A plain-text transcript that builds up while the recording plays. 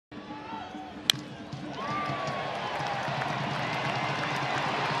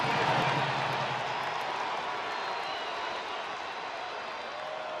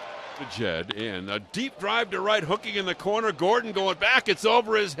Jed in a deep drive to right, hooking in the corner. Gordon going back. It's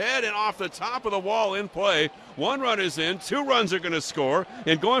over his head and off the top of the wall in play. 1 run is in. 2 runs are going to score.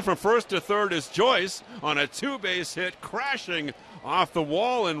 And going from first to third is Joyce on a 2-base hit, crashing off the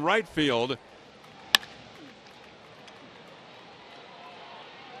wall in right field.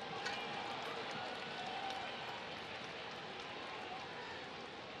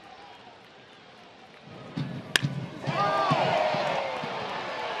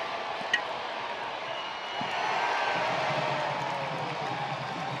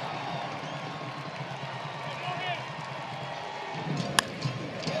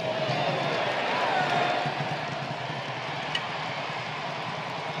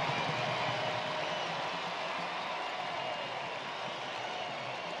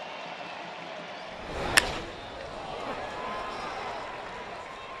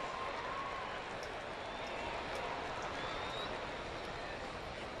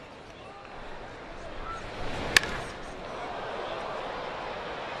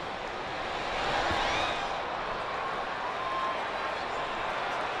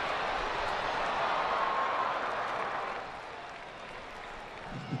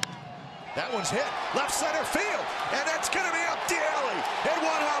 That one's hit left center field, and that's going to be up the alley. And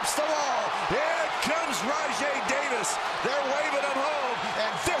one hops the wall. Here comes Rajay Davis. They're waving him home,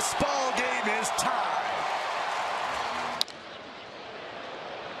 and this ball game is tied.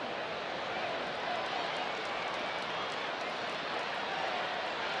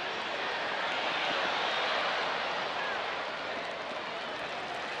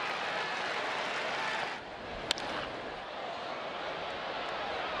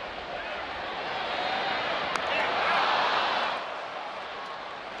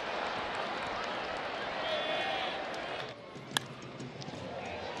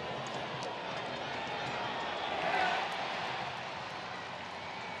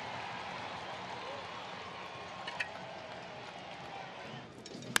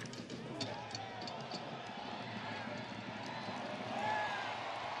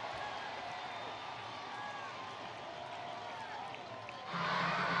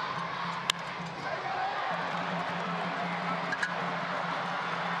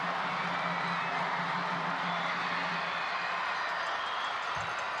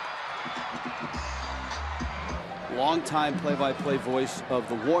 Longtime play-by-play voice of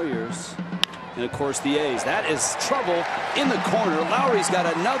the Warriors and of course the A's. That is trouble in the corner. Lowrie's got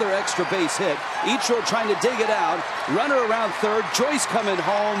another extra base hit. Ichiro trying to dig it out. Runner around third. Joyce coming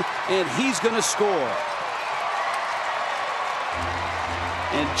home, and he's going to score.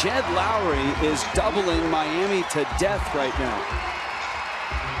 And Jed Lowrie is doubling Miami to death right now.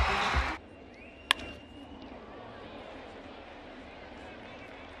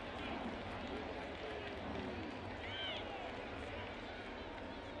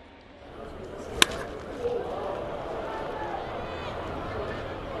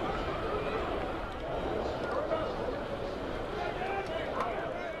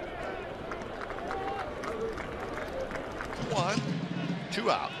 Two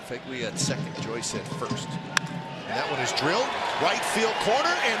out. Fegley at second, Joyce at first. And that one is drilled. Right field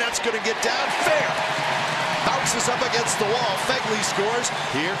corner, and that's going to get down fair. Bounces up against the wall. Fegley scores.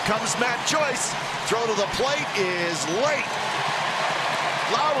 Here comes Matt Joyce. Throw to the plate is late.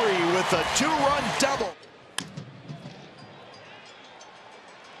 Lowrie with a 2-run double.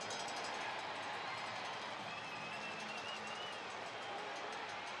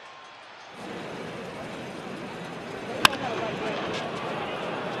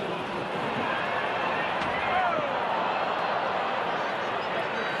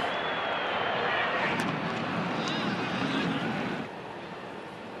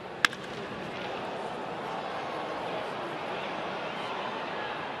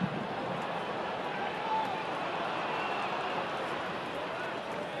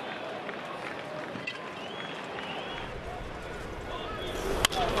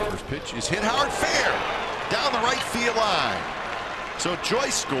 First pitch is hit hard, fair, down the right field line. So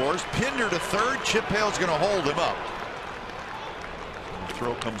Joyce scores. Pinder to third. Chip Hale's going to hold him up. The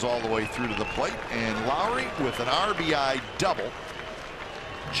throw comes all the way through to the plate, and Lowrie with an RBI double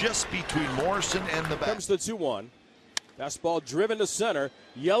just between Morrison and the bat. Comes the 2-1. Fastball driven to center.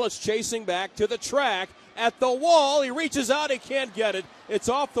 Yelich chasing back to the track. At the wall, he reaches out, he can't get it. It's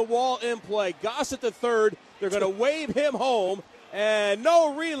off the wall in play. Gossett to third. They're going to wave him home. And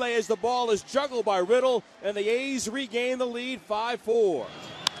no relay as the ball is juggled by Riddle, and the A's regain the lead 5-4.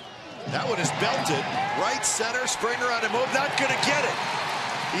 That one is belted. Right center. Springer on a move. Not going to get it.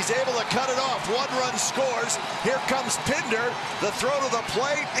 He's able to cut it off. 1 run scores. Here comes Pinder. The throw to the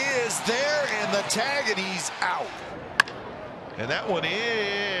plate is there, and the tag, and he's out. And that one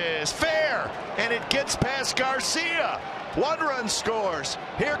is fair, and it gets past Garcia. 1 run scores.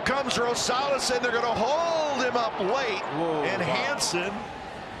 Here comes Rosales, and they're going to hold him up late. Whoa, and wow. Hansen.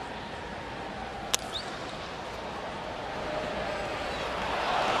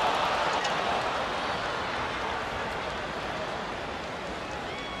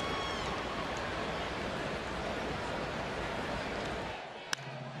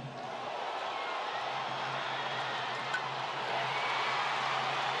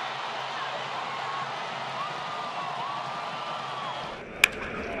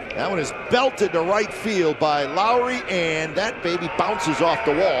 That one is belted to right field by Lowrie, and that baby bounces off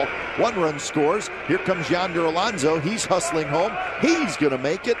the wall. 1 run scores. Here comes Yonder Alonso. He's hustling home. He's going to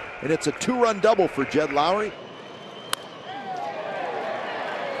make it, and it's a 2-run double for Jed Lowrie.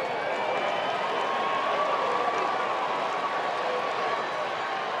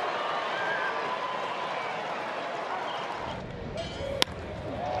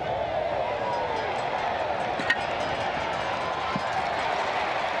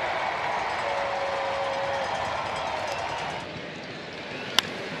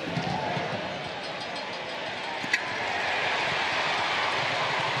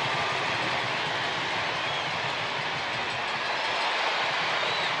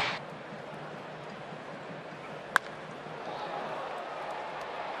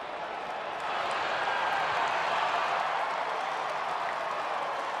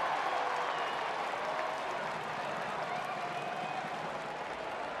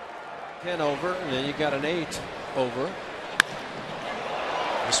 Over, and then you got an 8 over.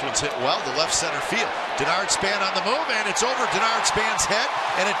 This one's hit well to left center field. Denard Span on the move, and it's over Denard Span's head,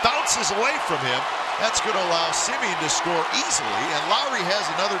 and it bounces away from him. That's going to allow Semien to score easily, and Lowrie has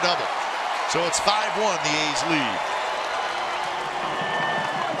another double. So it's 5-1, the A's lead.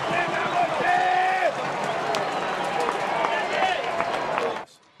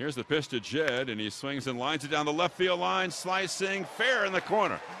 Here's the pitch to Jed, and he swings and lines it down the left field line, slicing fair in the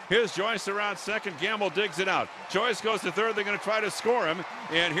corner. Here's Joyce around second. Gamble digs it out. Joyce goes to third. They're going to try to score him,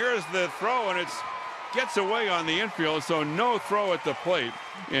 and here's the throw, and it gets away on the infield, so no throw at the plate.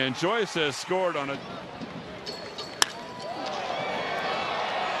 And Joyce has scored on a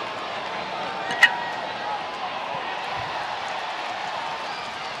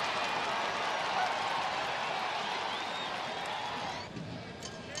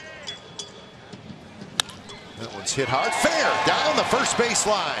That one's hit hard. Fair down the first base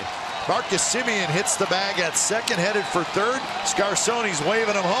line. Marcus Semien hits the bag at second, headed for third. Scarsoni's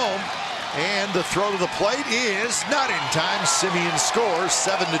waving him home. And the throw to the plate is not in time. Semien scores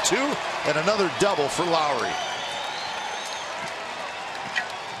 7-2, and another double for Lowrie.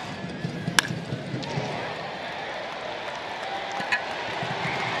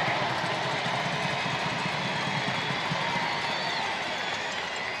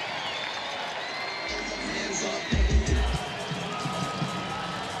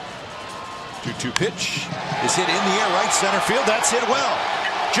 Two pitch is hit in the air, right center field. That's hit well.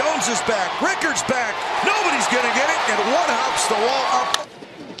 Jones is back. Rickard's back. Nobody's going to get it, and one hops the wall up.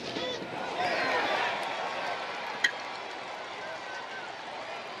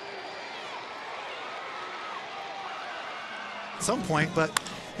 At some point,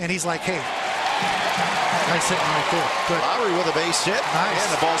 and he's like, hey, nice hitting right there. Good. Lowrie with a base hit. Nice.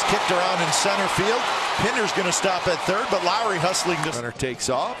 And the ball's kicked around in center field. Pinder's going to stop at third, but Lowrie hustling. Runner takes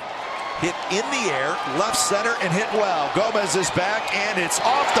off. Hit in the air, left center, and hit well. Gomez is back, and it's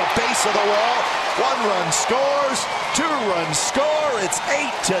off the base of the wall. 1 run scores, 2 runs score. It's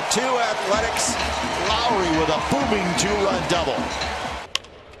 8-2 Athletics. Lowrie with a booming 2-run double.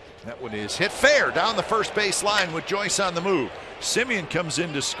 That one is hit fair down the first base line with Joyce on the move. Semien comes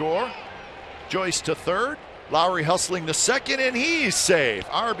in to score. Joyce to third. Lowrie hustling to second, and he's safe.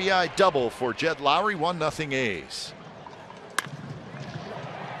 RBI double for Jed Lowrie, 1-0 A's.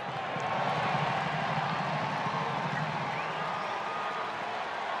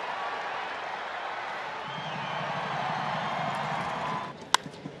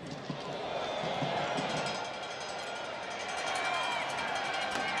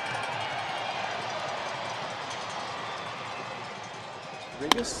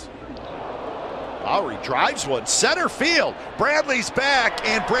 Lowrie drives one center field. Bradley's back,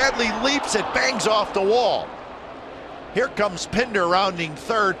 and Bradley leaps. It bangs off the wall. Here comes Pinder rounding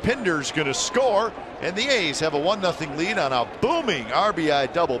third. Pinder's going to score, and the A's have a 1-0 lead on a booming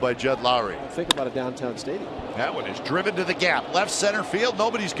RBI double by Jed Lowrie. Think about a downtown stadium. That one is driven to the gap. Left center field.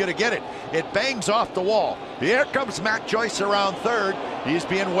 Nobody's going to get it. It bangs off the wall. Here comes Matt Joyce around third. He's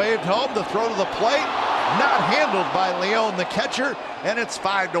being waved home. The throw to the plate. not handled by Leone, the catcher, and it's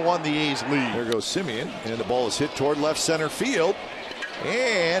 5-1 the A's lead. There goes Simeon, and the ball is hit toward left center field,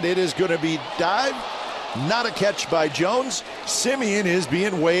 and it is going to be dived. Not a catch by Jones. Simeon is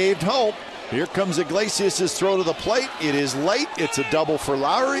being waved home. Here comes Iglesias' throw to the plate. It is late. It's a double for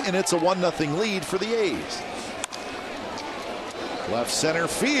Lowrie, and it's a 1-0 lead for the A's. Left center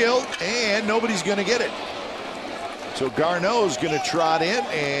field, and nobody's going to get it. So Garneau's going to trot in,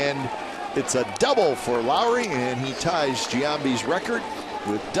 and it's a double for Lowrie, and he ties Giambi's record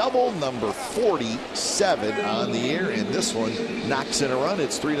with double number 47 on the air, and this one knocks in a run.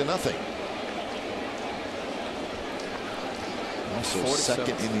 It's 3-0. Also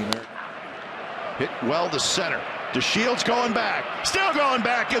second in the American. Hit well to center. DeShields going back. Still going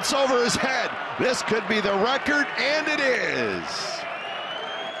back. It's over his head. This could be the record, and it is.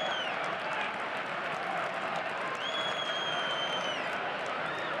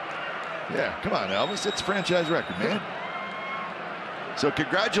 Yeah, come on, Elvis. It's a franchise record, man. So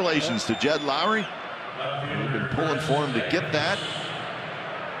congratulations to Jed Lowrie. We've been pulling for him to get that.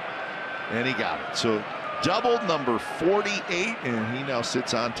 And he got it. So double number 48, and he now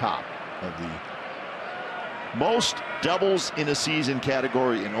sits on top of the most doubles in a season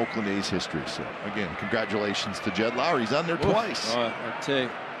category in Oakland A's history. So again, congratulations to Jed Lowrie. He's on there twice. I tell you,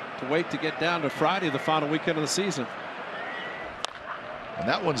 to wait to get down to Friday, the final weekend of the season. And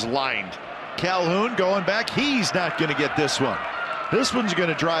that one's lined. Calhoun going back. He's not going to get this one. This one's going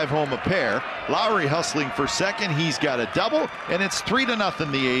to drive home a pair. Lowrie hustling for second. He's got a double, and it's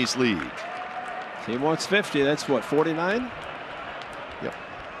 3-0 the A's lead. Team wants 50. That's what, 49?